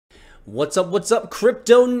What's up,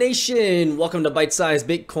 Crypto Nation? Welcome to Bite Size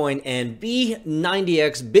Bitcoin and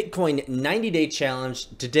B90X Bitcoin 90-day challenge.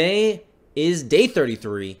 Today is day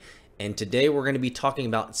 33, and today we're going to be talking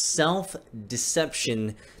about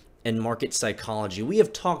self-deception and market psychology. We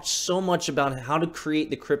have talked so much about how to create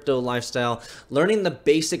the crypto lifestyle, learning the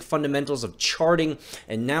basic fundamentals of charting,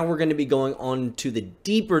 and now we're going to be going on to the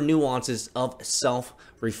deeper nuances of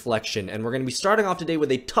self-reflection. And we're going to be starting off today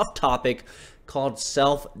with a tough topic called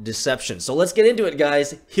self-deception. So let's get into it,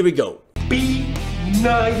 guys. Here we go.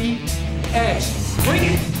 B90X. Bring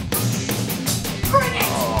it! Bring it!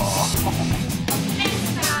 Oh.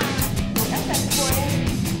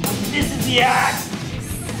 This is the act!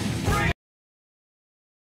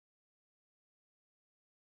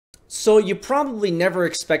 So you probably never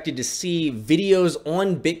expected to see videos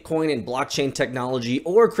on Bitcoin and blockchain technology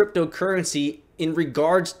or cryptocurrency in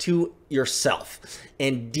regards to yourself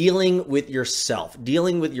and dealing with yourself,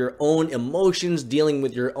 dealing with your own emotions, dealing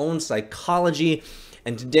with your own psychology.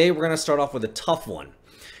 And today we're going to start off with a tough one.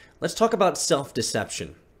 Let's talk about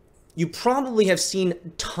self-deception. You probably have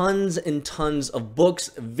seen tons and tons of books,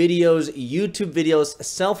 videos, YouTube videos,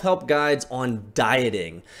 self-help guides on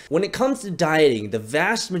dieting. When it comes to dieting, the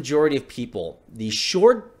vast majority of people, the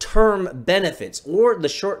short-term benefits or the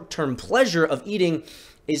short-term pleasure of eating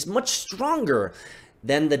is much stronger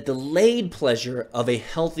than the delayed pleasure of a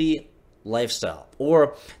healthy lifestyle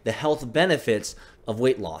or the health benefits of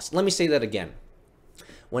weight loss. Let me say that again.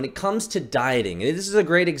 When it comes to dieting, and this is a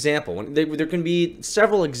great example. There can be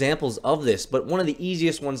several examples of this, but one of the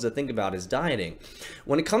easiest ones to think about is dieting.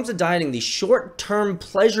 When it comes to dieting, the short-term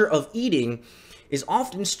pleasure of eating is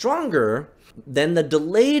often stronger than the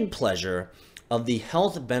delayed pleasure of the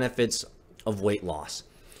health benefits of weight loss.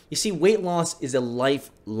 You see, weight loss is a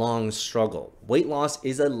lifelong struggle. Weight loss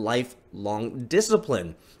is a lifelong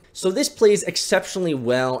discipline. So this plays exceptionally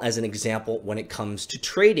well as an example when it comes to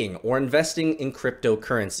trading or investing in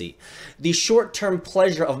cryptocurrency. The short-term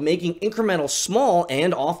pleasure of making incremental, small,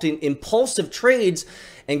 and often impulsive trades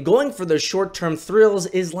and going for those short-term thrills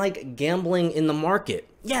is like gambling in the market.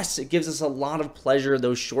 Yes, it gives us a lot of pleasure,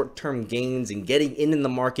 those short-term gains and getting in the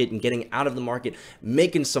market and getting out of the market,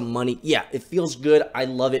 making some money. Yeah, it feels good. I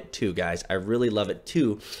love it too, guys. I really love it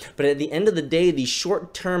too. But at the end of the day, the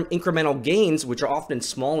short-term incremental gains, which are often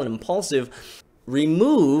small and impulsive,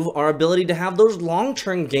 remove our ability to have those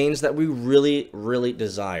long-term gains that we really, really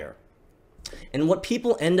desire. And what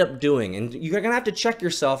people end up doing, and you're going to have to check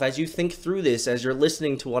yourself as you think through this, as you're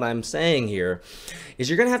listening to what I'm saying here, is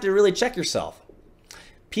you're going to have to really check yourself.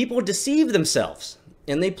 People deceive themselves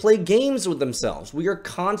and they play games with themselves. We are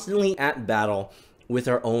constantly at battle with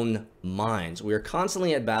our own minds. We are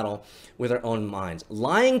constantly at battle with our own minds.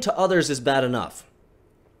 Lying to others is bad enough,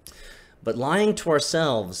 but lying to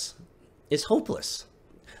ourselves is hopeless.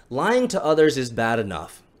 Lying to others is bad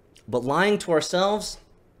enough, but lying to ourselves,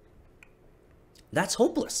 that's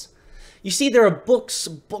hopeless. You see, there are books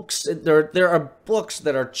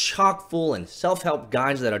that are chock full and self-help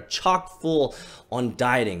guides that are chock full on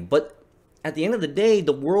dieting. But at the end of the day,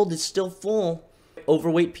 the world is still full of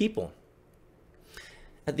overweight people.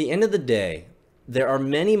 At the end of the day, there are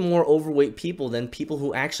many more overweight people than people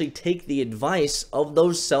who actually take the advice of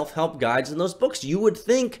those self-help guides and those books. You would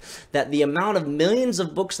think that the amount of millions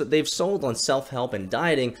of books that they've sold on self-help and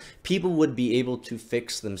dieting, people would be able to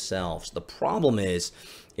fix themselves. The problem is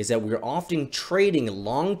that we're often trading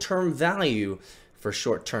long-term value for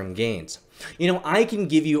short-term gains. You know, I can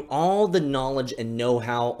give you all the knowledge and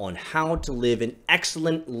know-how on how to live an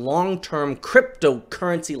excellent long-term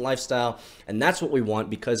cryptocurrency lifestyle, and that's what we want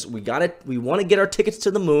because we want to get our tickets to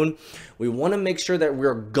the moon. We want to make sure that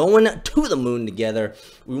we're going to the moon together.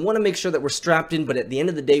 We want to make sure that we're strapped in, but at the end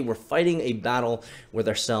of the day, we're fighting a battle with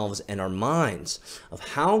ourselves and our minds of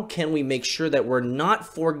how can we make sure that we're not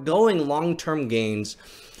foregoing long-term gains.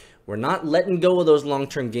 We're not letting go of those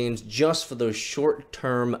long-term gains just for those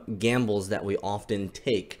short-term gambles that we often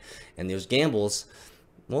take. And those gambles,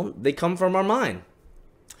 well, they come from our mind.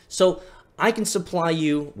 So I can supply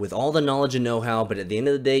you with all the knowledge and know-how, but at the end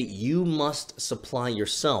of the day, you must supply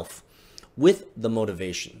yourself with the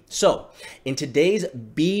motivation. So in today's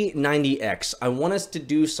B90X, I want us to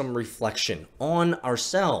do some reflection on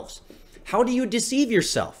ourselves. How do you deceive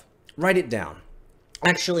yourself? Write it down.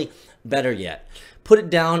 Actually, better yet, put it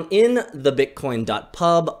down in the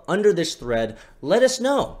bitcoin.pub under this thread. Let us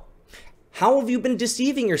know. How have you been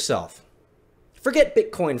deceiving yourself? Forget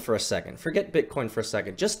Bitcoin for a second. Forget Bitcoin for a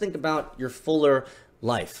second. Just think about your fuller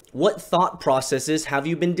life. What thought processes have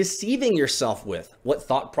you been deceiving yourself with? What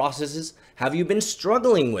thought processes have you been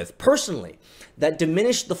struggling with personally that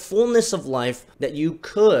diminish the fullness of life that you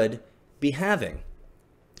could be having?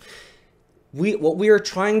 What we are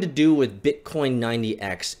trying to do with Bitcoin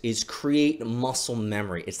 90X is create muscle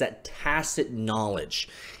memory. It's that tacit knowledge.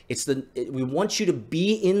 We want you to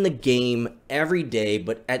be in the game every day,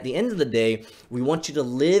 but at the end of the day, we want you to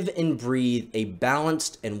live and breathe a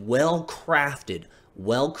balanced and well-crafted,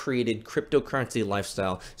 well-created cryptocurrency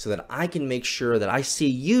lifestyle so that I can make sure that I see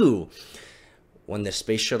you when the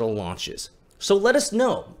space shuttle launches. So let us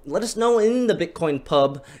know. Let us know in the Bitcoin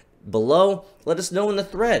pub below. Let us know in the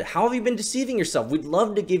thread. How have you been deceiving yourself? We'd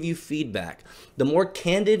love to give you feedback. The more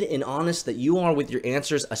candid and honest that you are with your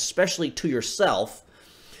answers, especially to yourself,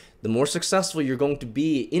 the more successful you're going to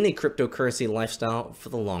be in a cryptocurrency lifestyle for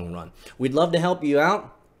the long run. We'd love to help you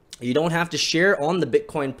out. You don't have to share on the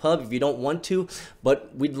Bitcoin pub if you don't want to,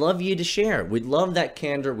 but we'd love you to share. We'd love that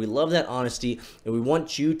candor. We love that honesty, and we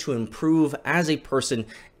want you to improve as a person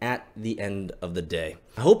at the end of the day.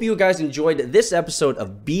 I hope you guys enjoyed this episode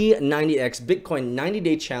of B90X Bitcoin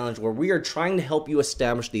 90-Day Challenge, where we are trying to help you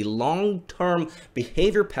establish the long-term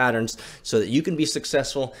behavior patterns so that you can be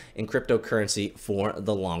successful in cryptocurrency for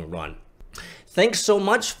the long run. Thanks so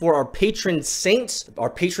much for our patron saints. Our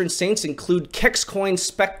patron saints include Kexcoin,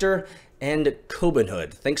 Spectre, and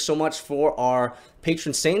Cobenhood. Thanks so much for our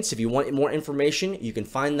patron saints. If you want more information, you can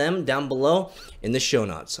find them down below in the show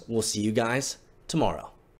notes. We'll see you guys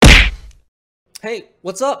tomorrow. Hey,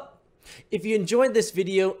 what's up? If you enjoyed this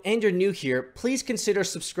video and you're new here, please consider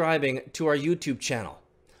subscribing to our YouTube channel.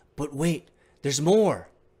 But wait, there's more.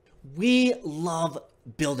 We love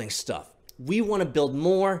building stuff. We want to build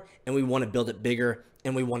more, and we want to build it bigger,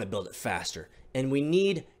 and we want to build it faster. And we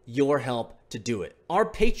need your help to do it. Our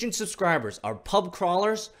patron subscribers, our pub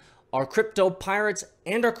crawlers, our crypto pirates,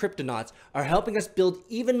 and our cryptonauts are helping us build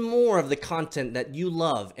even more of the content that you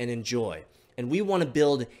love and enjoy. And we want to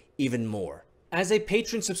build even more. As a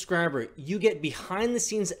patron subscriber, you get behind the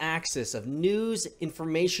scenes access of news,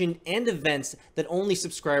 information, and events that only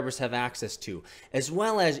subscribers have access to, as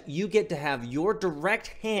well as you get to have your direct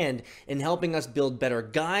hand in helping us build better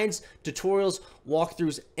guides, tutorials,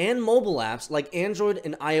 walkthroughs, and mobile apps like Android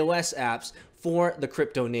and iOS apps for the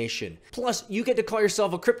Crypto Nation. Plus, you get to call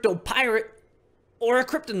yourself a crypto pirate or a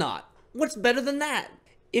cryptonaut. What's better than that?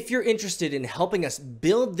 If you're interested in helping us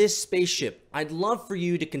build this spaceship, I'd love for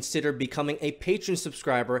you to consider becoming a patron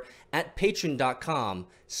subscriber at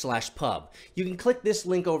patreon.com/pub. You can click this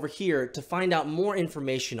link over here to find out more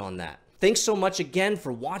information on that. Thanks so much again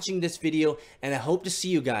for watching this video, and I hope to see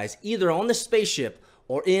you guys either on the spaceship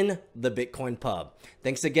or in the Bitcoin pub.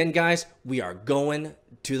 Thanks again, guys. We are going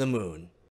to the moon.